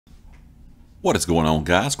What is going on,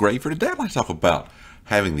 guys? Great for today. I'd like to talk about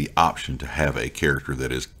having the option to have a character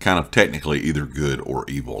that is kind of technically either good or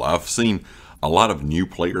evil. I've seen a lot of new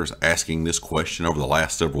players asking this question over the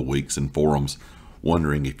last several weeks in forums,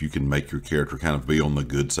 wondering if you can make your character kind of be on the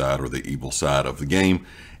good side or the evil side of the game.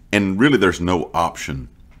 And really, there's no option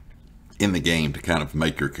in the game to kind of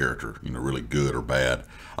make your character, really good or bad.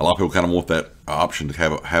 A lot of people kind of want that option to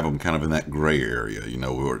have them kind of in that gray area,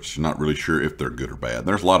 where it's not really sure if they're good or bad.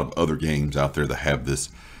 There's a lot of other games out there that have this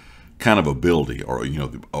kind of ability or,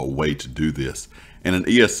 a way to do this. And in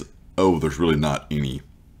ESO, there's really not any,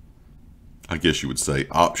 I guess you would say,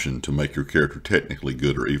 option to make your character technically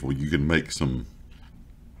good or evil. You can make some,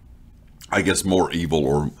 I guess, more evil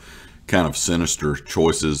or kind of sinister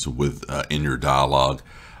choices with in your dialogue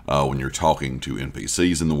when you're talking to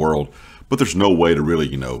NPCs in the world, but there's no way to really,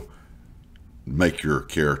 make your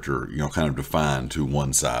character, kind of defined to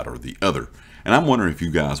one side or the other. And I'm wondering if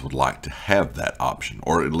you guys would like to have that option,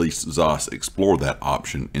 or at least ZOS explore that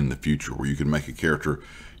option in the future, where you can make a character,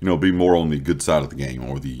 be more on the good side of the game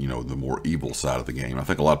or the, the more evil side of the game. I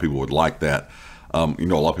think a lot of people would like that. A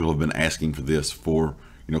lot of people have been asking for this for,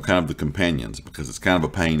 kind of the companions, because it's kind of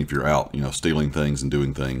a pain if you're out, stealing things and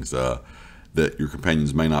doing things that your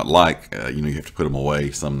companions may not like. You have to put them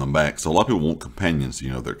away, summon them back. So a lot of people want companions,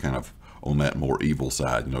 they're kind of on that more evil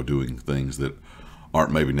side, doing things that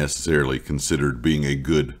aren't maybe necessarily considered being a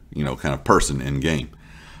good, kind of person in game.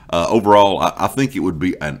 Overall, I think it would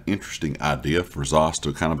be an interesting idea for ZOS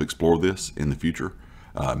to kind of explore this in the future.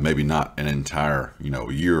 Maybe not an entire,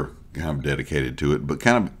 year kind of dedicated to it, but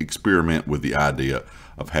kind of experiment with the idea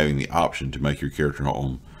of having the option to make your character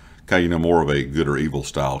on kind of, more of a good or evil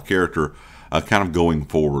style character, kind of going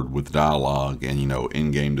forward with dialogue and,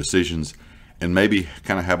 in-game decisions, and maybe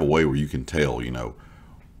kind of have a way where you can tell,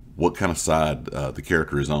 what kind of side the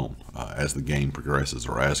character is on as the game progresses,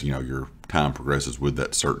 or as, your time progresses with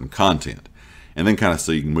that certain content. And then kind of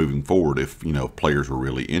see moving forward if, players were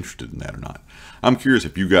really interested in that or not. I'm curious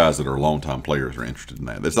if you guys that are longtime players are interested in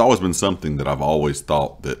that. It's always been something that I've always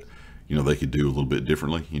thought that, they could do a little bit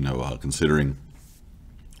differently, considering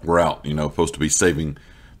we're out, supposed to be saving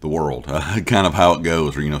the world, kind of how it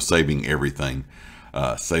goes, or, saving everything,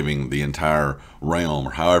 saving the entire realm,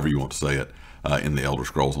 or however you want to say it, in the Elder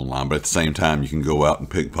Scrolls Online. But at the same time, you can go out and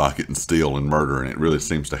pickpocket and steal and murder, and it really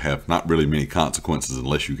seems to have not really many consequences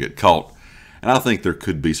unless you get caught. And I think there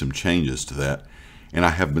could be some changes to that. And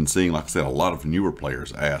I have been seeing, like I said, a lot of newer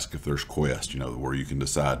players ask if there's quests, where you can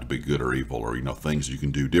decide to be good or evil, or, things you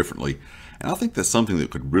can do differently. And I think that's something that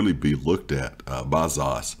could really be looked at by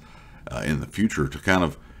ZOS in the future to kind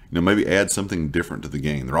of, maybe add something different to the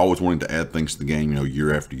game. They're always wanting to add things to the game,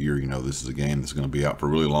 year after year. This is a game that's going to be out for a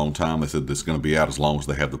really long time. They said this is going to be out as long as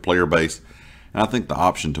they have the player base. And I think the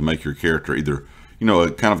option to make your character either,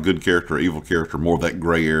 a kind of good character, evil character, more of that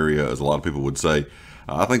gray area, as a lot of people would say,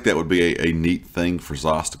 I think that would be a neat thing for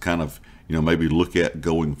ZOS to kind of, maybe look at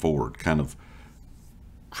going forward, kind of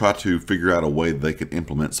try to figure out a way that they could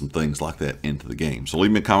implement some things like that into the game. So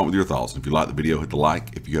leave me a comment with your thoughts. And if you like the video, hit the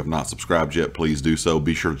like. If you have not subscribed yet, please do so.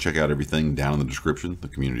 Be sure to check out everything down in the description, the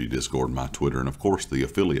community Discord, my Twitter, and of course the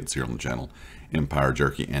affiliates here on the channel, Empire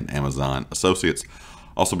Jerky and Amazon Associates.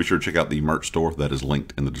 Also be sure to check out the merch store that is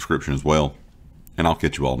linked in the description as well. And I'll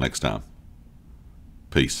catch you all next time.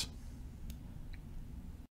 Peace.